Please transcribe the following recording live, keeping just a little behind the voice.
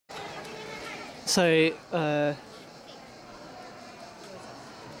So,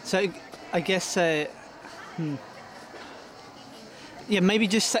 so I guess, yeah, maybe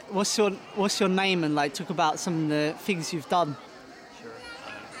just say, what's your name and like talk about some of the things you've done. Sure.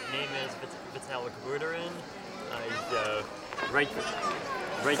 My name is Vitalik Buterin. I write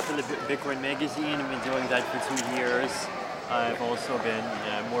for the Bitcoin magazine. I've been doing that for 2 years. I've also been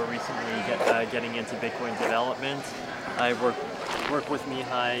more recently getting into Bitcoin development. I work with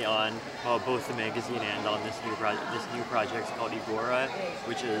Mihai on both the magazine and on this new project called Agora,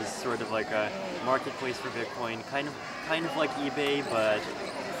 which is sort of like a marketplace for Bitcoin, kind of like eBay, but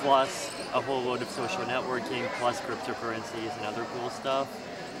plus a whole load of social networking, plus cryptocurrencies and other cool stuff.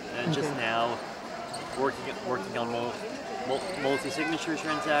 And just now working on multi-signature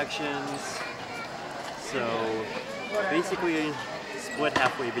transactions. So basically split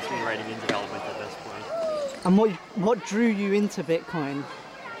halfway between writing and development at this point. And what drew you into Bitcoin?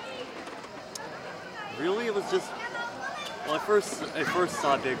 Really, it was just, well, I first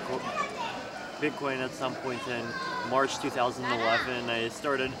saw Bitcoin at some point in March 2011. I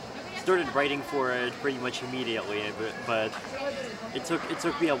started writing for it pretty much immediately, but it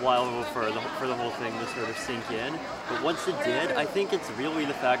took me a while for the whole thing to sort of sink in. But once it did, I think it's really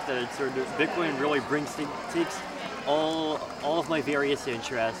the fact that it sort of Bitcoin really takes all of my various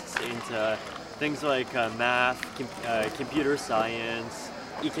interests into things like math, computer science,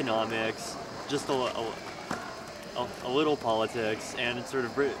 economics, just a little politics, and it sort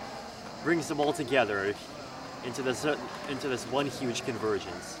of brings them all together into this one huge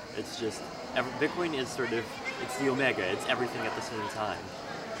convergence. It's just Bitcoin is sort of, it's the omega. It's everything at the same time.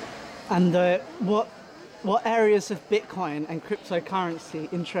 And what areas of Bitcoin and cryptocurrency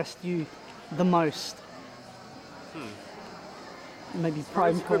interest you the most? Maybe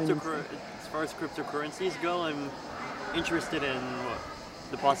prime coins. As far as cryptocurrencies go, I'm interested in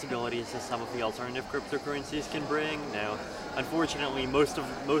the possibilities that some of the alternative cryptocurrencies can bring. Now, unfortunately, most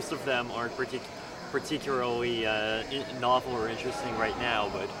of them aren't particularly novel or interesting right now,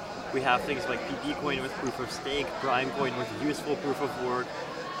 but we have things like PP coin with proof of stake, Prime coin with useful proof of work.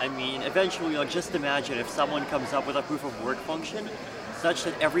 I mean, eventually, like, just imagine if someone comes up with a proof of work function such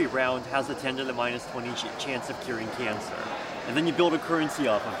that every round has a 10 to the minus 20 chance of curing cancer. And then you build a currency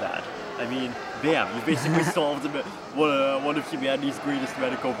off of that. I mean, bam, you basically solved one of humanity's greatest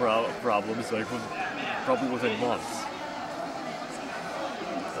medical problems, like probably within months.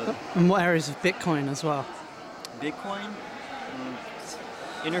 And what areas of Bitcoin as well? Bitcoin?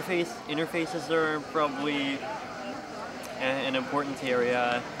 Interfaces are probably an important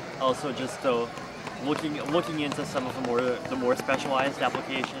area. Also, just looking into some of the more specialized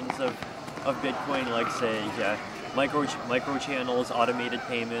applications of Bitcoin, like say micro channels, automated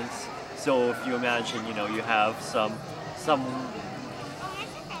payments. So if you imagine, you have some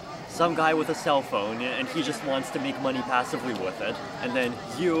guy with a cell phone and he just wants to make money passively with it, and then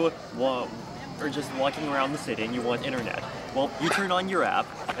you are just walking around the city and you want internet. Well, you turn on your app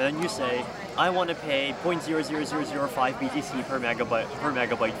and then you say, I want to pay 0.00005 BTC per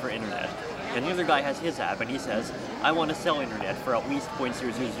megabyte for internet. And the other guy has his app and he says, I want to sell internet for at least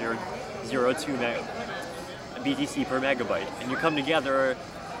 0.0002 BTC per megabyte. And you come together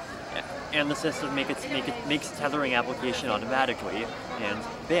and the system makes tethering application automatically, and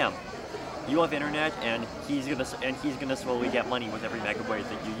bam, you have internet, and he's gonna slowly get money with every megabyte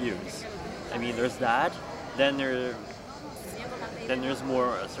that you use. I mean, there's that. Then there's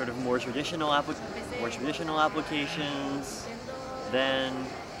more traditional applications. Then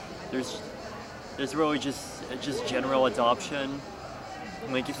there's really just general adoption.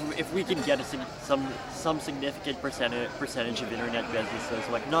 Like if we can get some significant percentage of internet businesses,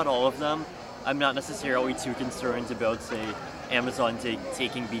 like not all of them, I'm not necessarily too concerned about, say, Amazon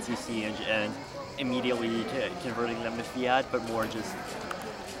taking BTC and immediately converting them to fiat, but more just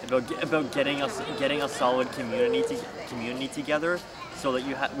about getting a solid community together, so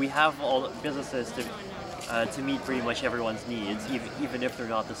that we have all businesses to meet pretty much everyone's needs, even if they're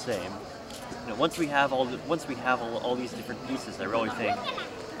not the same. Once we have all these different pieces, I really think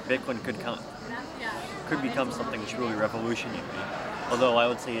Bitcoin could become something truly revolutionary. Although I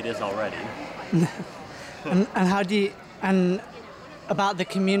would say it is already. and how do you, and about the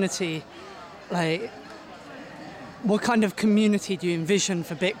community, like, what kind of community do you envision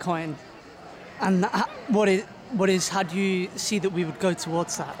for Bitcoin? And how do you see that we would go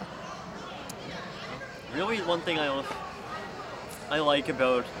towards that? Really, one thing I like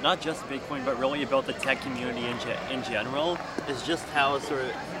about not just Bitcoin, but really about the tech community in general, is just how sort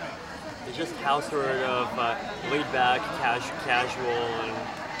of laid back, casual, and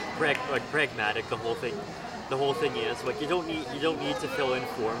pragmatic the whole thing the whole thing is like you don't need to fill in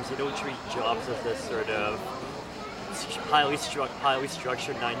forms. You don't treat jobs as this sort of highly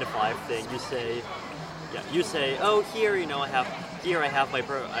structured 9-to-5 thing. You say, oh, here, I have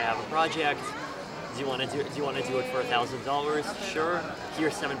a project. Do you want to do it for $1,000? Sure.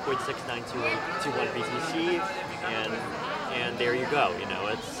 Here's 7.6921 BTC, and there you go.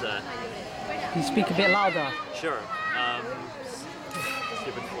 It's. Can you speak a bit louder? Sure.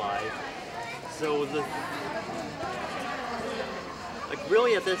 Stupid fly. So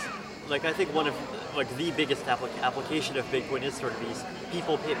really at this, I think one of the biggest application of Bitcoin is sort of these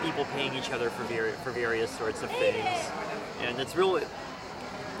people paying each other for various sorts of things, and it's really.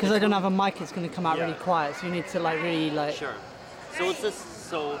 Because I don't have a mic, it's going to come out really quiet. So you need to really. Sure. So it's this.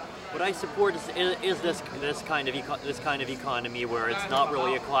 So what I support is this kind of economy where it's not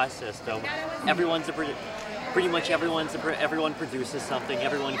really a class system. Everyone produces something.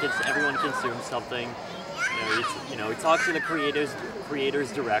 Everyone consumes something. You talk to the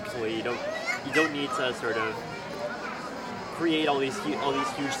creators directly. You don't need to sort of create all these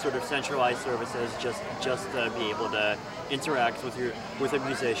huge sort of centralized services just to be able to interact with a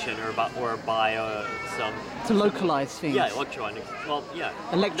musician or buy some. To localize things. Yeah, electronic. Well, yeah.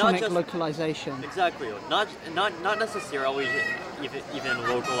 Electronic localization. Exactly. Not necessarily even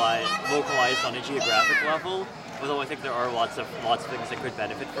localized on a geographic level. Although I think there are lots of things that could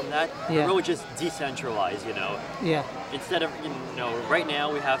benefit from that. Yeah. Really just decentralized, Yeah. Instead of, right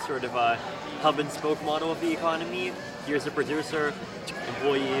now we have sort of a hub and spoke model of the economy. Here's a producer,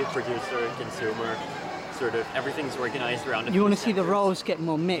 employee, producer, consumer. Sort of everything's organized around a You want to see sectors. the roles get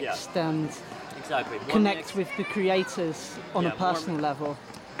more mixed and exactly connect with the creators on a personal level.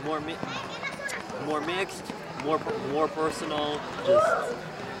 More mixed, more personal, just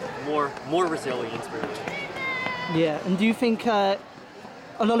more resilient, really. Yeah, and do you think a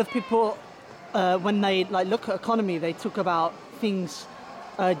lot of people, when they look at economy, they talk about things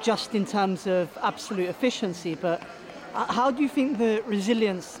just in terms of absolute efficiency, but how do you think the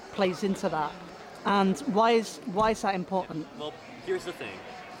resilience plays into that? And why is that important? Well, here's the thing.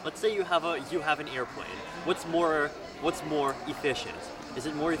 Let's say you have an airplane. What's more efficient? Is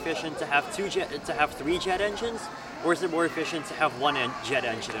it more efficient to have 3 jet engines, or is it more efficient to have one jet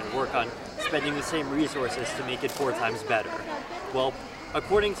engine and work on spending the same resources to make it 4 times better? Well,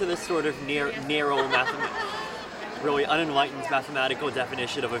 according to this sort of narrow really unenlightened mathematical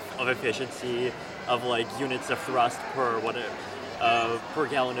definition of efficiency, of units of thrust per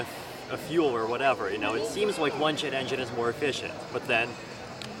gallon of fuel or whatever, it seems like one jet engine is more efficient. But then,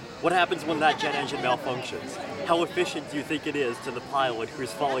 what happens when that jet engine malfunctions? How efficient do you think it is to the pilot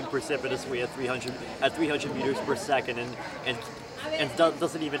who's falling precipitously at 300 meters per second and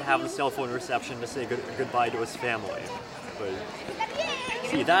doesn't even have the cell phone reception to say goodbye to his family? But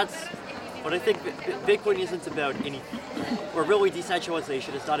see, that's what I think. Bitcoin isn't about any, or really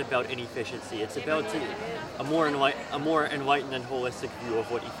decentralization is not about inefficiency. It's about a more enlightened and holistic view of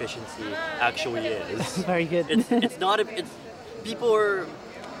what efficiency actually is. Very good. It's not.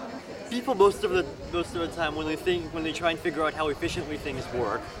 People most of the time when they try and figure out how efficiently things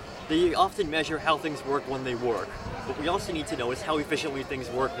work, they often measure how things work when they work. What we also need to know is how efficiently things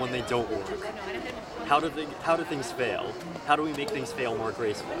work when they don't work. How do things fail? How do we make things fail more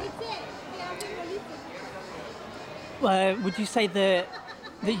gracefully? Would you say that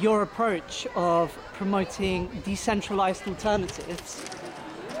your approach of promoting decentralized alternatives,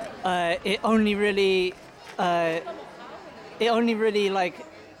 it only really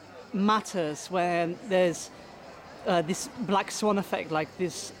matters when there's this black swan effect,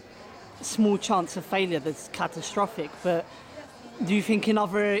 this small chance of failure that's catastrophic? But do you think in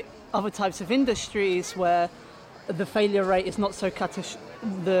other types of industries where the failure rate is not so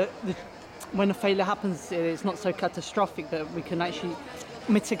when a failure happens, it's not so catastrophic that we can actually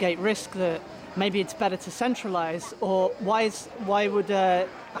mitigate risk, that maybe it's better to centralize? Or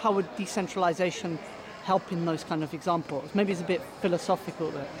how would decentralization help in those kind of examples? Maybe it's a bit philosophical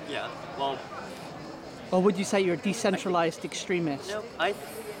there. Yeah, well... Or would you say you're a decentralized extremist?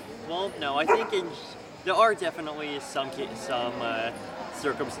 No, I think there are definitely some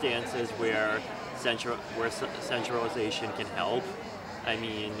circumstances where centralization can help. I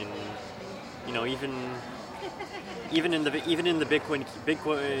mean, even in the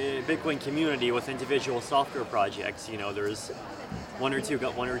Bitcoin community with individual software projects, there's one or two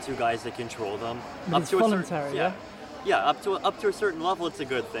guys that control them. But it's voluntary, yeah. Yeah, up to a certain level, it's a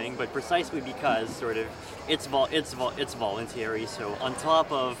good thing, but precisely because sort of it's voluntary. So on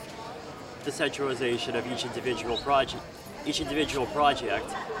top of the centralization of each individual project,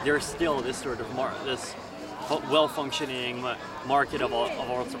 there's still this sort of this well-functioning market of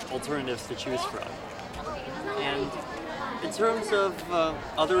alternatives to choose from. And in terms of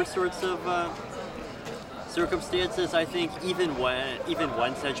other sorts of circumstances, I think even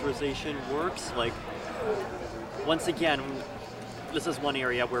when centralization works, like once again, this is one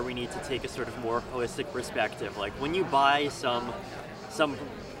area where we need to take a sort of more holistic perspective. Like when you buy some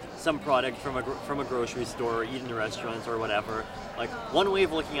product from a grocery store, or eat in a restaurant or whatever, like one way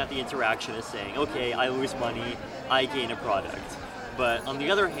of looking at the interaction is saying, okay, I lose money, I gain a product. But on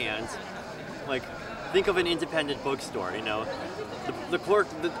the other hand, like think of an independent bookstore. You know, the clerk,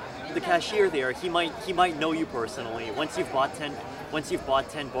 the cashier there, he might know you personally. Once you've bought 10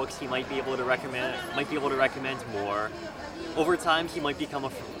 books, he might be able to recommend more. Over time, he might become a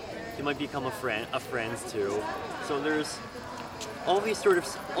friend too. So there's all these sort of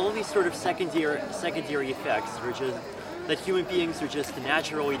secondary effects, which is that human beings are just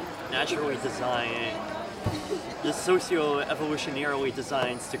naturally designed, just socio-evolutionarily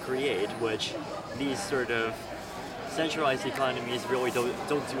designed to create, which these sort of centralized economies really don't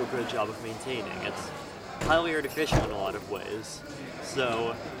do a good job of maintaining. It's highly artificial in a lot of ways.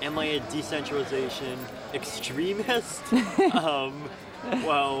 So, am I a decentralization extremist?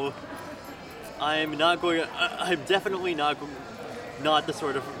 Well, I'm definitely not the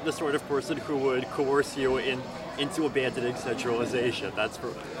sort of person who would coerce you into abandoning centralization. That's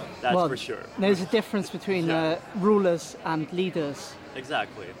for sure. There's a difference between rulers and leaders.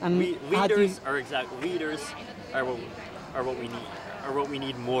 Exactly. And leaders are what we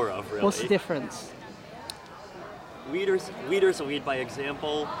need more of. Really. What's the difference? Leaders lead by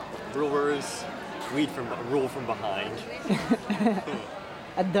example. Rulers rule from behind.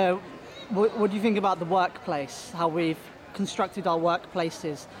 And what do you think about the workplace? How we've constructed our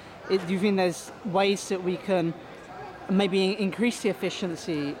workplaces? Do you think there's ways that we can maybe increase the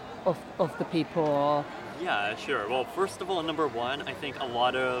efficiency of the people? Or? Yeah, sure. Well, first of all, number one, I think a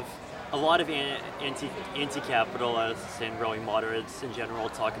lot of anti-capitalists and really moderates in general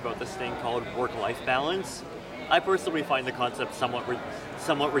talk about this thing called work-life balance. I personally find the concept somewhat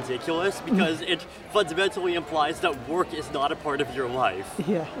ridiculous because it fundamentally implies that work is not a part of your life.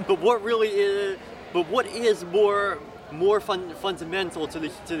 Yeah. But what is more fundamental to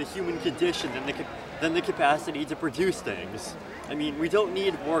the human condition than the capacity to produce things? I mean, we don't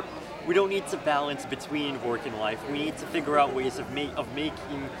need work. We don't need to balance between work and life. We need to figure out ways of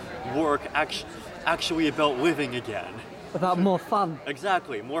making work actually about living again. About more fun.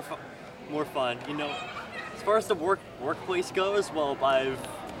 Exactly, more fun. You know, as far as the workplace goes, well,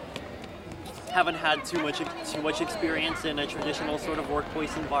 haven't had too much experience in a traditional sort of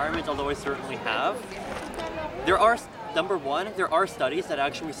workplace environment, although I certainly have. There are studies that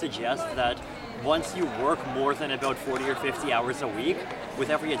actually suggest that once you work more than about 40 or 50 hours a week,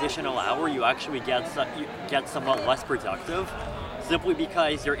 with every additional hour you actually get somewhat less productive, simply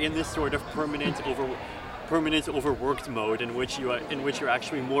because you're in this sort of permanent overworked mode in which you're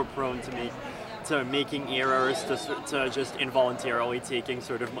actually more prone to making errors, to just involuntarily taking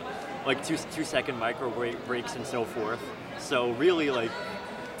sort of like 2-second micro breaks and so forth. So really, like,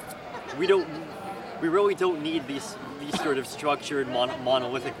 we really don't need these sort of structured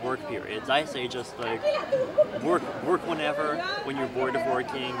monolithic work periods. I say just like work whenever. When you're bored of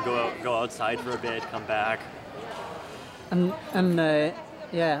working, go outside for a bit, come back. And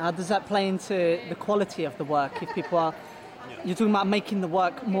how does that play into the quality of the work? If people are, you're talking about making the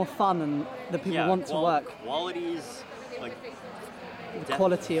work more fun and the people want to work. Qualities, like the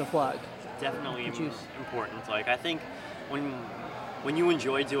quality of work. Definitely important. Like I think when you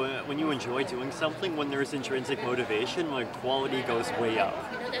enjoy doing something, when there's intrinsic motivation, like quality goes way up.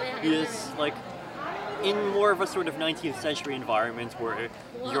 Because like in more of a sort of 19th century environment where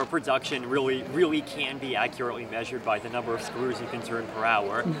your production really can be accurately measured by the number of screws you can turn per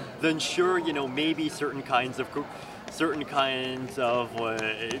hour, then sure, you know, maybe certain kinds of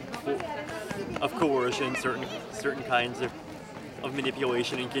coercion, certain kinds of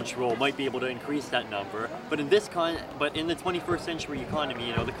manipulation and control might be able to increase that number. But in the 21st century economy,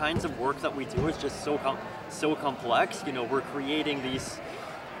 you know, the kinds of work that we do is just so complex. You know, we're creating these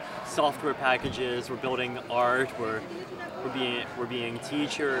software packages, we're building art, we're being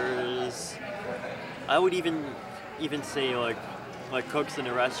teachers. I would even say like cooks in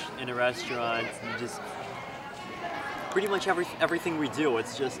a restaurant. And just pretty much everything we do.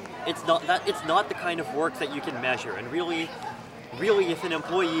 It's not the kind of work that you can measure. And really, if an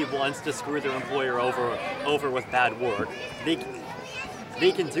employee wants to screw their employer over with bad work, they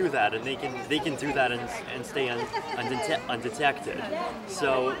can do that, and they can do that and stay undetected.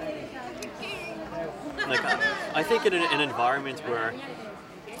 So, like, I think in an environment where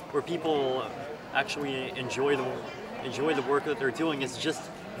people actually enjoy the work that they're doing, it's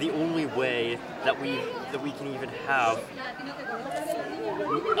the only way that we can even have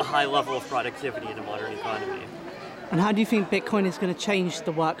a high level of productivity in a modern economy. And how do you think Bitcoin is going to change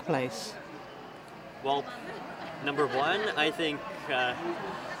the workplace? Well, number one, I think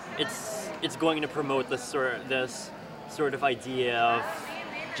it's going to promote this sort of idea of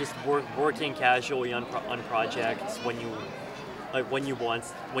just working casually on projects when you want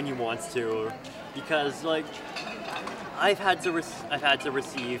to, because like I've had to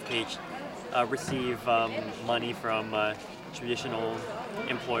receive money from traditional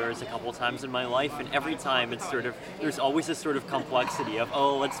employers a couple times in my life, and every time it's there's always this sort of complexity of,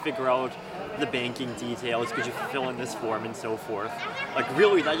 oh, let's figure out the banking details, could you fill in this form and so forth. Like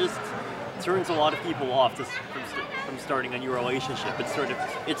really, that just turns a lot of people off from starting a new relationship.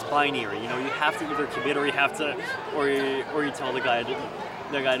 It's binary, you have to either commit or you tell the guy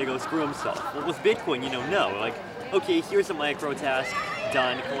to go screw himself. Well, with Bitcoin, no, like, okay, here's a micro task,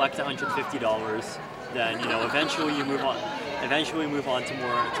 done, collect $150, then eventually move on to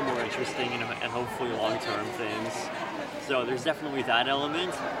more interesting and hopefully long-term things. So there's definitely that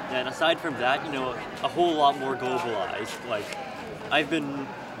element. And aside from that, a whole lot more globalized. Like, I've been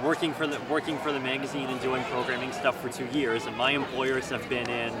working for the magazine and doing programming stuff for 2 years, and my employers have been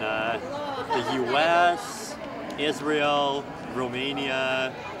in the U.S., Israel,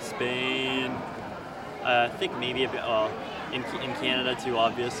 Romania, Spain. I think maybe a bit in Canada too,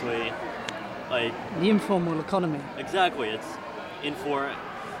 obviously. Like the informal economy. Exactly, it's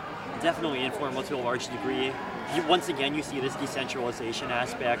definitely informal to a large degree. Once again, you see this decentralization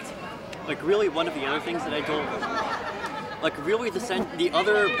aspect. Like really, one of the other things that I don't like, really the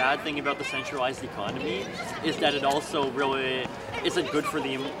other bad thing about the centralized economy is that it also really isn't good for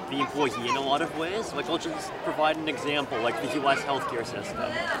the employee in a lot of ways. Like, I'll just provide an example, like the U.S. healthcare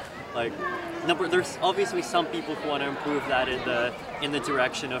system. Like, there's obviously some people who want to improve that in the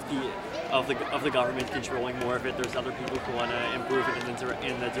direction of the government controlling more of it. There's other people who want to improve it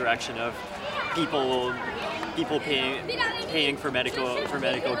in the direction of people paying for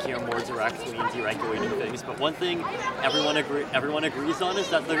medical care more directly and deregulating things. But one thing everyone agrees on is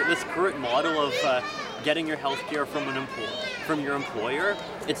that this current model of getting your health care from your employer,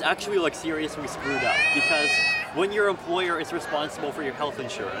 it's actually like seriously screwed up, because when your employer is responsible for your health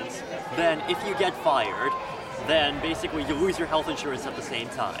insurance, then if you get fired, then basically you lose your health insurance at the same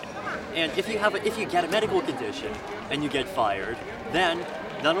time. And if you get a medical condition and you get fired, then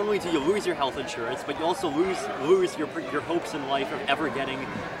not only do you lose your health insurance, but you also lose your hopes in life of ever getting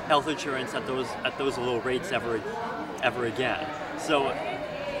health insurance at those low rates ever again. So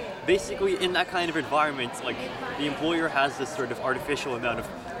basically, in that kind of environment, like, the employer has this sort of artificial amount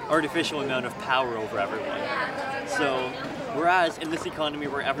of power over everyone. So whereas in this economy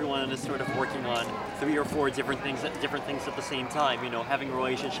where everyone is sort of working on 3 or 4 different things at the same time, having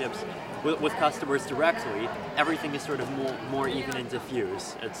relationships with customers directly, everything is sort of more even and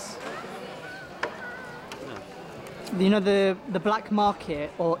diffuse. It's the black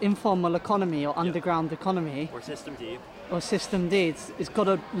market or informal economy or underground economy or System D. It's got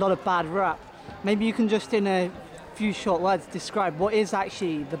a lot of bad rap. Maybe you can just in a few short words describe what is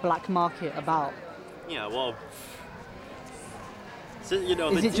actually the black market about. Yeah, well, so,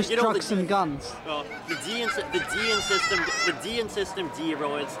 is it just drugs and guns? Well, the D in System D,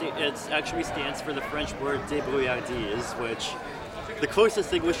 well, it actually stands for the French word débrouillardise, which the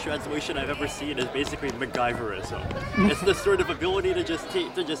closest English translation I've ever seen is basically MacGyverism. It's the sort of ability to just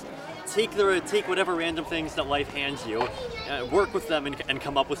take whatever random things that life hands you, work with them, and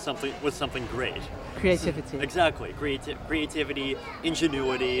come up with something great. Creativity. Exactly, creativity,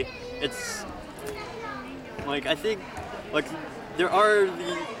 ingenuity. It's like, I think, like, there are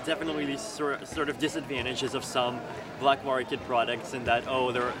definitely these sort of disadvantages of some black market products in that,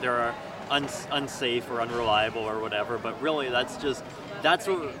 they're unsafe or unreliable or whatever. But really, that's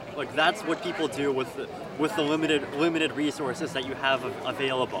what people do with the limited resources that you have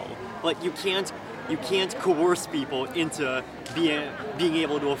available. Like, you can't coerce people into being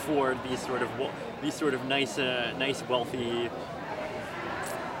able to afford these sort of nice wealthy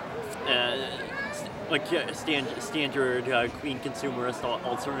standard clean consumerist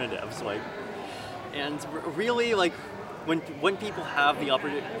alternatives, like. And really, like, when people have the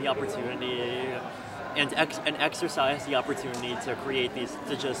opportunity and exercise the opportunity to create these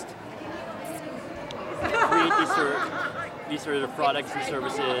sort of products and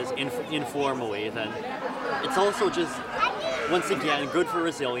services informally, then it's also just, once again, good for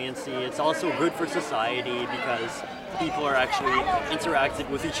resiliency. It's also good for society, because people are actually interacting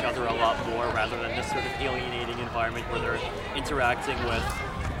with each other a lot more, rather than this sort of alienating environment where they're interacting with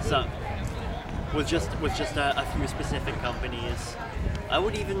just a few specific companies. I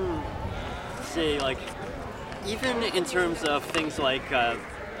would even say, like, even in terms of things like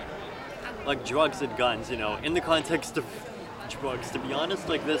drugs and guns, you know, in the context of drugs, to be honest,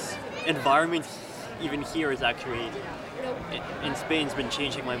 like, this environment even here is actually, in Spain's been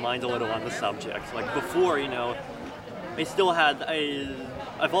changing my mind a little on the subject. Like, before, you know,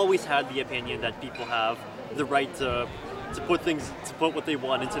 I've always had the opinion that people have the right to put what they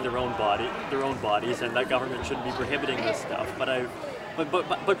want into their own bodies, and that government shouldn't be prohibiting this stuff.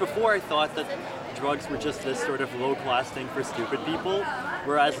 But before I thought that drugs were just this sort of low-class thing for stupid people,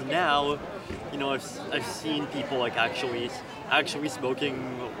 whereas now, you know, I've seen people like actually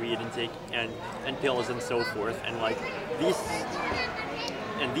smoking weed and pills and so forth, and like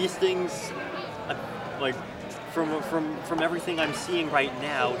these things, like from everything I'm seeing right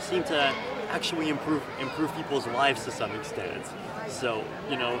now, seem to actually improve people's lives to some extent. So,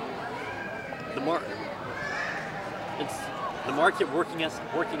 you know, the market working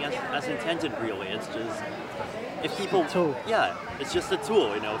as intended, really. It's just, if people, yeah, it's just a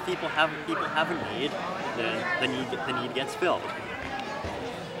tool. You know, if people have a need, then the need gets filled.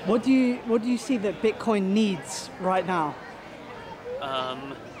 What do you see that Bitcoin needs right now?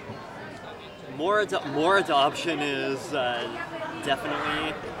 More adoption is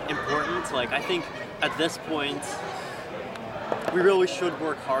definitely important. Like, I think at this point, we really should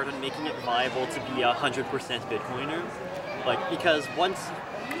work hard on making it viable to be 100% Bitcoiner. Like, because once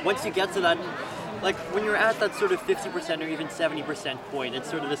you get to that, like, when you're at that sort of 50% or even 70% point, it's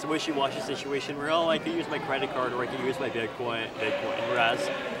sort of this wishy-washy situation where, oh, I could use my credit card or I could use my Bitcoin. Whereas,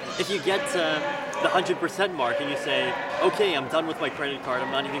 if you get to the 100% mark and you say, okay, I'm done with my credit card,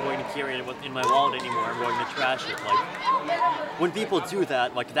 I'm not even going to carry it in my wallet anymore, I'm going to trash it. Like, when people do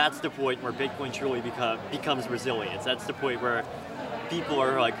that, like, that's the point where Bitcoin truly becomes resilience. That's the point where people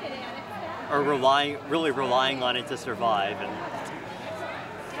are relying on it to survive,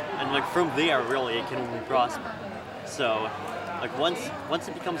 and like from there, really, it can only prosper. So, like, once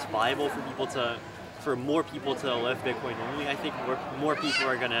it becomes viable for more people to live Bitcoin only, I think more people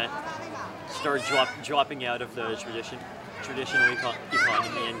are gonna start dropping out of the traditional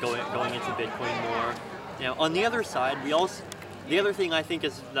economy and going into Bitcoin more. Now, on the other side, the other thing I think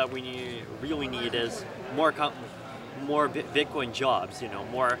is that we really need is more Bitcoin jobs. You know,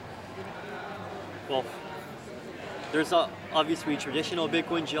 more. Well, there's obviously traditional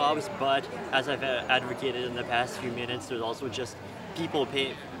Bitcoin jobs, but as I've advocated in the past few minutes, there's also just people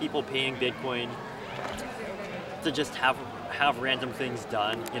paying Bitcoin to just have random things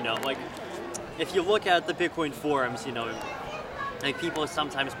done. You know, like, if you look at the Bitcoin forums, you know, like, people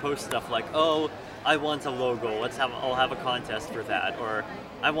sometimes post stuff like, oh, I want a logo, I'll have a contest for that, or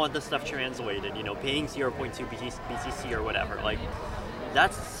I want this stuff translated, you know, paying 0.2 BTC or whatever. Like,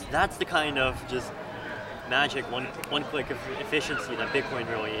 that's the kind of just magic one-click efficiency that Bitcoin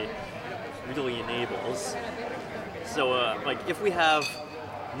really enables. So, like, if we have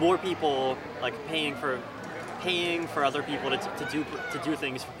more people, like, paying for other people to do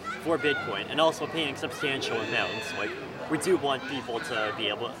things for Bitcoin, and also paying substantial amounts, like, we do want people to be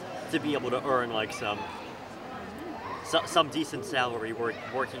able to earn, like, some decent salary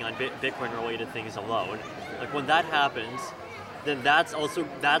working on Bitcoin related things alone. Like, when that happens, then that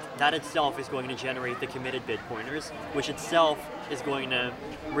itself is going to generate the committed Bitcoiners, which itself is going to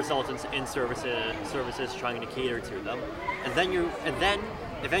result in services trying to cater to them. And then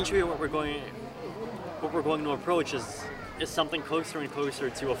eventually what we're going to approach is something closer and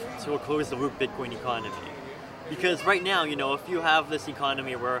closer to a closed loop Bitcoin economy. Because right now, you know, if you have this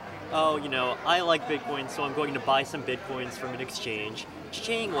economy where, oh, you know, I like Bitcoin, so I'm going to buy some Bitcoins from an exchange,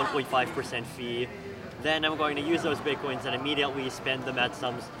 paying 1.5% fee, then I'm going to use those Bitcoins and immediately spend them at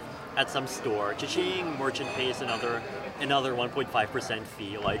some store. Cha-ching, merchant pays another 1.5%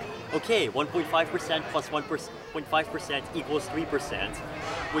 fee. Like, okay, 1.5% plus 1.5% equals 3%,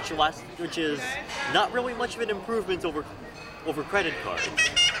 which is not really much of an improvement over credit cards.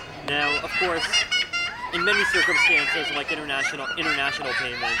 Now, of course, in many circumstances, like international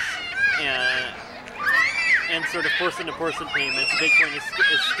payments and sort of person-to-person payments, Bitcoin is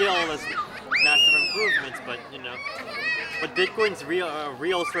still this massive improvements. But, you know, but Bitcoin's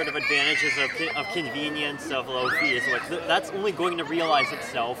real sort of advantages of convenience, of low fees, like, that's only going to realize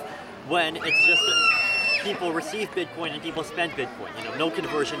itself when it's just people receive Bitcoin and people spend Bitcoin. You know, no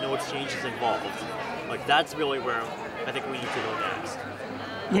conversion, no exchanges involved. Like, that's really where I think we need to go next.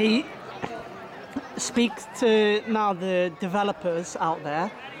 Yeah. Speak to now the developers out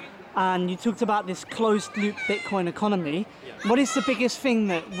there, and you talked about this closed loop Bitcoin economy. Yeah. What is the biggest thing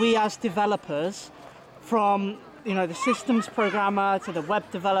that we as developers, from, you know, the systems programmer to the web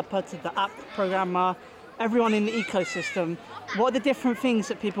developer to the app programmer, everyone in the ecosystem, what are the different things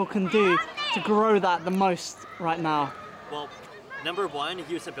that people can do to grow that the most right now? Well, number one,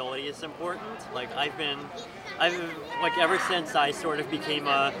 usability is important. Like I've like ever since I sort of became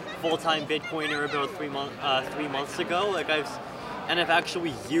a full-time Bitcoiner about 3 months ago. Like I've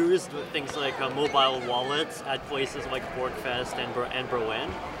actually used things like mobile wallets at places like Borgfest and Berlin.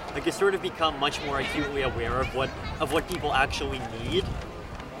 Like you sort of become much more acutely aware of what people actually need.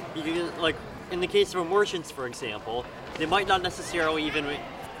 Like in the case of merchants, for example, they might not necessarily even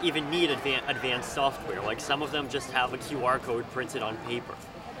need advanced software. Like some of them just have a QR code printed on paper,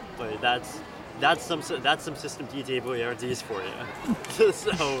 but that's some system DWRDs for you.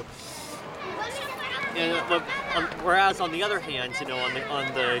 So, whereas on the other hand, you know,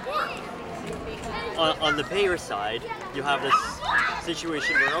 on the payer side, you have this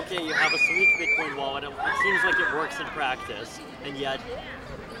situation where okay, you have a sweet Bitcoin wallet. It seems like it works in practice, and yet,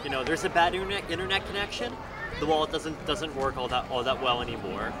 you know, there's a bad internet connection. The wallet doesn't work all that well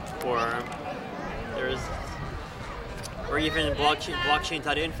anymore, or even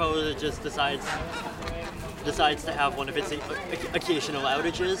blockchain.info that just decides to have one of its occasional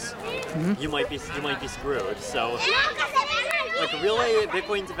outages. You might be screwed. So, like really,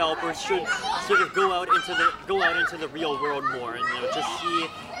 Bitcoin developers should sort of go out into the real world more, and you know, just see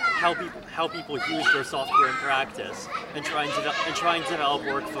how people use their software in practice, and try and develop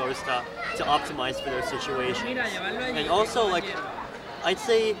workflows to optimize for their situation. And also, like, I'd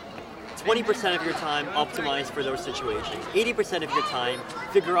say 20% of your time optimize for those situations. 80% of your time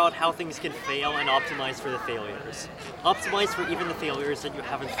figure out how things can fail and optimize for the failures. Optimize for even the failures that you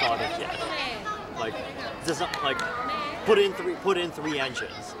haven't thought of yet. Like put in three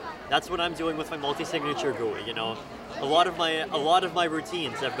engines. That's what I'm doing with my multi-signature GUI. You know, a lot of my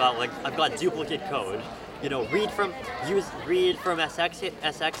routines I've got duplicate code. You know, read from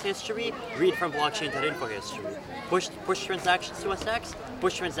SX history, read from blockchain.info history. Push transactions to SX,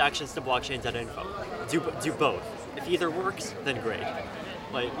 push transactions to blockchain.info. Do both. If either works, then great.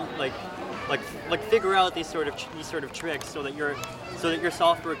 Like figure out these sort of tricks so that your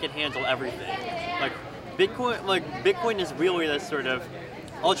software can handle everything. Like Bitcoin is really this sort of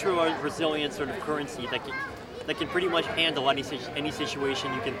ultra resilient sort of currency that can pretty much handle any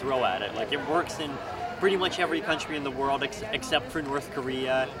situation you can throw at it. Like it works in pretty much every country in the world except for North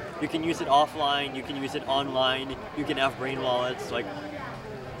Korea. You can use it offline, you can use it online, you can have brain wallets. Like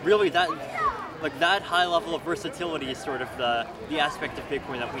really that high level of versatility is sort of the aspect of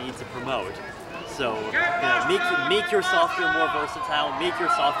Bitcoin that we need to promote. So you know, make your software more versatile, make your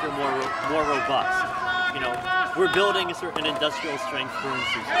software more robust. You know, we're building an industrial strength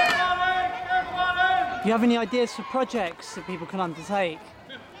currency. Do you have any ideas for projects that people can undertake?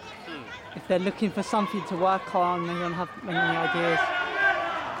 If they're looking for something to work on, they don't have many ideas.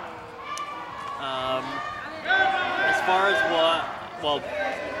 As far as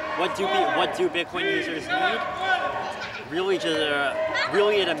what do Bitcoin users need? Really,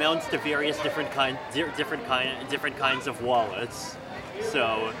 it amounts to various different kinds of wallets.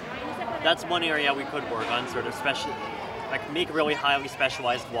 So that's one area we could work on, sort of make really highly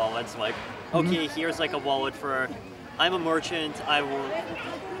specialized wallets. Like, okay, here's like a wallet for, I'm a merchant, I'm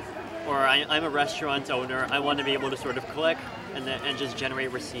a restaurant owner, I want to be able to sort of click and just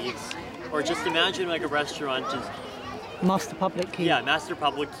generate receipts. Or just imagine like a restaurant just... Master public key. Yeah, master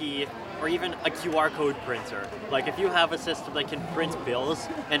public key, or even a QR code printer. Like if you have a system that can print bills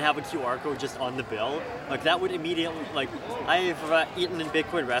and have a QR code just on the bill, like that would immediately, like I've eaten in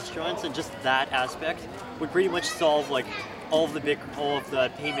Bitcoin restaurants, and just that aspect would pretty much solve like all of the whole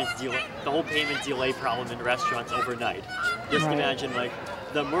payment delay problem in restaurants overnight. Just imagine like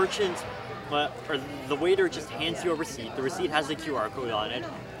the merchant or the waiter just hands you a receipt. The receipt has a QR code on it,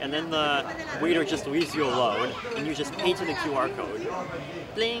 and then the waiter just leaves you alone, and you just pay to the QR code.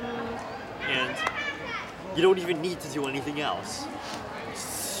 Bling! And you don't even need to do anything else.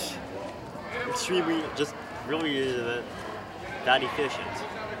 Extremely, just really that efficient.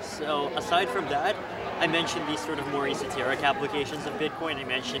 So aside from that, I mentioned these sort of more esoteric applications of Bitcoin. I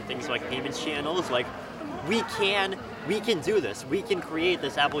mentioned things like payments channels. Like we can do this. We can create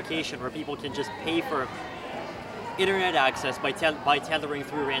this application where people can just pay for internet access by tethering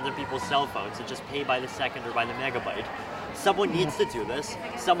through random people's cell phones and just pay by the second or by the megabyte. Someone needs to do this.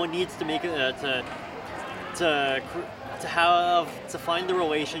 Someone needs to make it to find the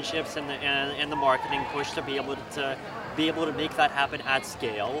relationships and the marketing push to be able to make that happen at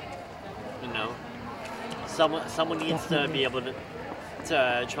scale. You know, someone needs to be able to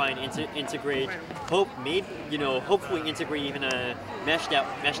try and integrate. Hopefully integrate even a mesh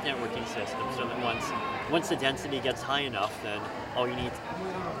networking system, so that once the density gets high enough, then all you need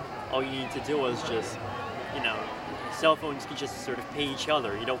to do is just cell phones can just sort of pay each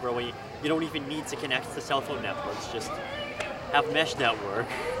other. You don't even need to connect to cell phone networks. Just have mesh network.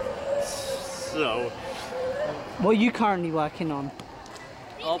 So, what are you currently working on?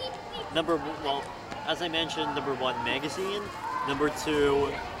 Well, as I mentioned, number one, magazine. Number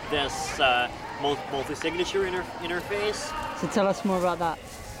two, this multi-signature interface. So tell us more about that.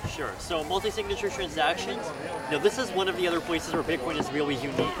 Sure. So multi-signature transactions. Now this is one of the other places where Bitcoin is really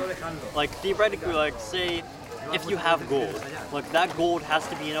unique. Like theoretically, like say, if you have gold, like that gold has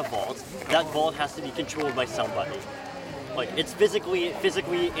to be in a vault. That vault has to be controlled by somebody. Like it's physically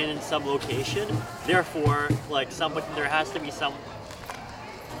in some location. Therefore, like there has to be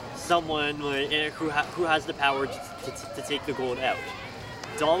someone who has the power to take the gold out.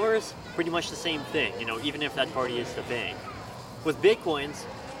 Dollars, pretty much the same thing. Even if that party is the bank. With Bitcoins,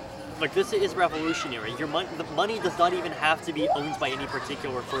 like this is revolutionary. The money does not even have to be owned by any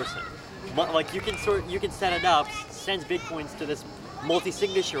particular person. Like you can set it up, send Bitcoins to this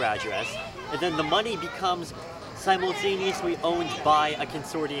multi-signature address, and then the money becomes simultaneously owned by a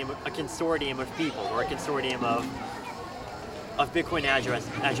consortium of people, or a consortium of Bitcoin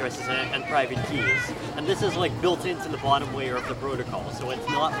addresses and private keys. And this is like built into the bottom layer of the protocol, so it's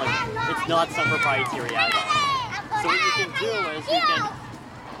not some proprietary add-on. So what you can do is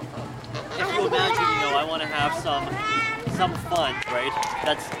if you imagine, I want to have some fund, right?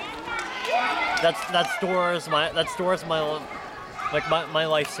 That stores my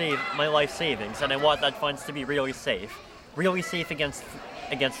life savings, and I want that funds to be really safe against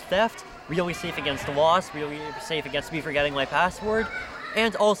theft, really safe against loss, really safe against me forgetting my password.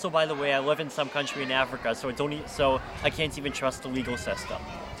 And also, by the way, I live in some country in Africa, so I can't even trust the legal system.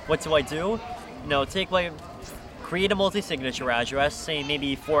 What do? Create a multi-signature address, say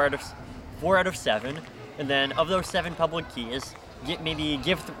maybe 4 out of 7, and then of those 7 public keys,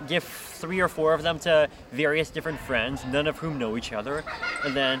 give 3 or 4 of them to various different friends, none of whom know each other,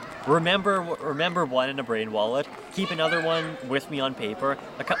 and then remember one in a brain wallet, keep another one with me on paper,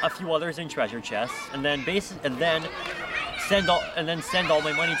 a few others in treasure chests, and then send all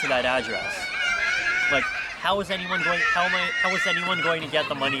my money to that address. Like, how is anyone going to get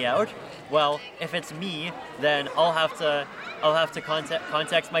the money out? Well, if it's me, then I'll have to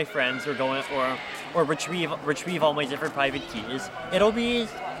contact my friends or retrieve all my different private keys. It'll be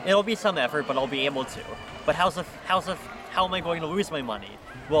some effort, but I'll be able to. But how am I going to lose my money?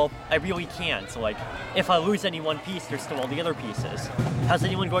 Well, I really can't. Like, if I lose any one piece, there's still all the other pieces. How's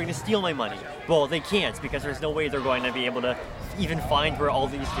anyone going to steal my money? Well, they can't, because there's no way they're going to be able to even find where all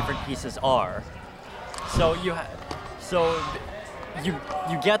these different pieces are. So you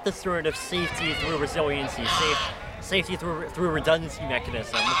get this sort of safety through resiliency, safety through redundancy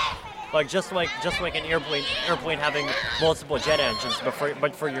mechanism, just like an airplane having multiple jet engines,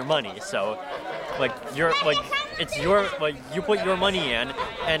 but for your money. So you put your money in,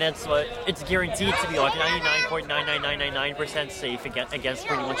 and it's guaranteed to be like 99.99999% safe against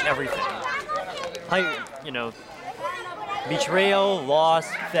pretty much everything. Betrayal, loss,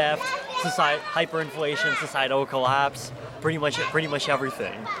 theft, hyperinflation, societal collapse, pretty much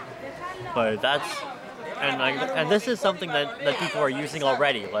everything. But and this is something that people are using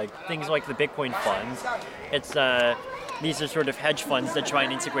already, like things like the Bitcoin funds. These are sort of hedge funds that try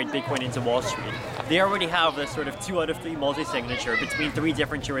and integrate Bitcoin into Wall Street. They already have this sort of 2 out of 3 multi-signature between 3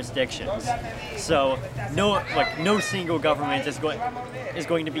 different jurisdictions. So no single government is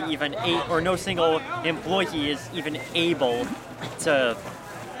going to be even or no single employee is even able to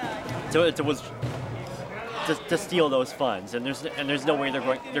steal those funds, and there's no way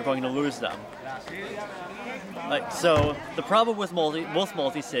they're going to lose them. So the problem with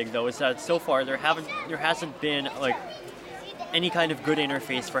multi-sig though is that so far there hasn't been any kind of good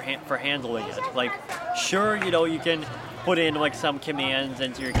interface for handling it. Like, sure, you can put in some commands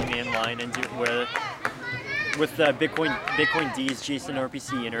into your command line and do with the Bitcoin D's JSON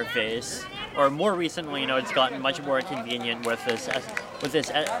RPC interface. Or more recently, it's gotten much more convenient with this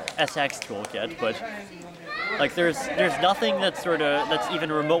SX toolkit, but there's nothing that's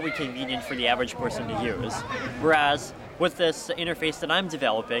even remotely convenient for the average person to use. Whereas with this interface that I'm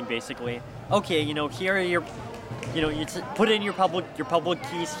developing, basically, okay, here are your, you put in your public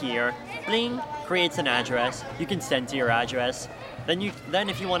keys here, bling, creates an address. You can send to your address. Then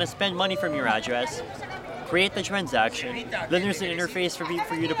if you want to spend money from your address, create the transaction. Then there's an interface for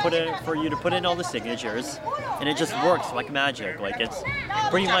you to put in all the signatures, and it just works like magic. Like, it's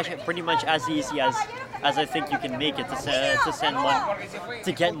pretty much as easy as I think you can make it to send money,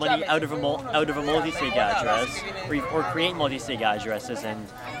 to get money out of a multi-sig address, or create multi-sig addresses, and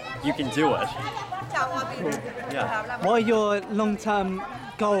you can do it. Yeah. What are your long-term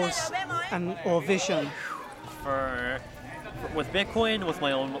goals or vision with Bitcoin, with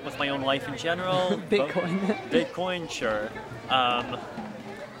my own life in general. Bitcoin. Bitcoin, sure.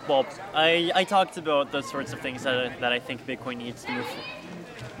 Well, I talked about the sorts of things that I think Bitcoin needs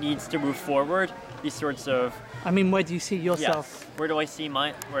to move forward. These sorts of. I mean, where do you see yourself? Yes. Where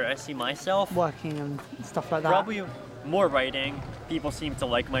I see myself working and stuff like that? Probably more writing. People seem to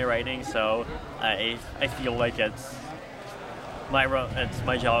like my writing, so I feel like it's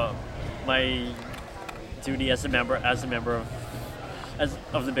my job, my duty as a member of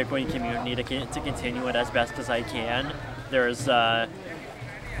the Bitcoin community to continue it as best as I can. There's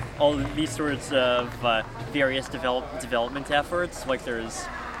all these sorts of various development efforts. Like there's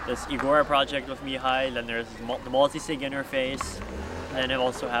this Igora project with Mihai, then there's the multi-sig interface, and then I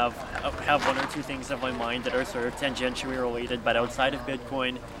also have one or two things on my mind that are sort of tangentially related, but outside of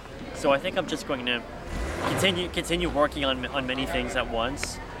Bitcoin. So I think I'm just going to continue working on many things at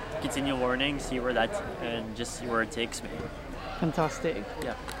once, continue learning, and just see where it takes me. Fantastic.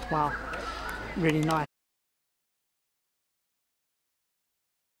 Yeah. Wow. Really nice.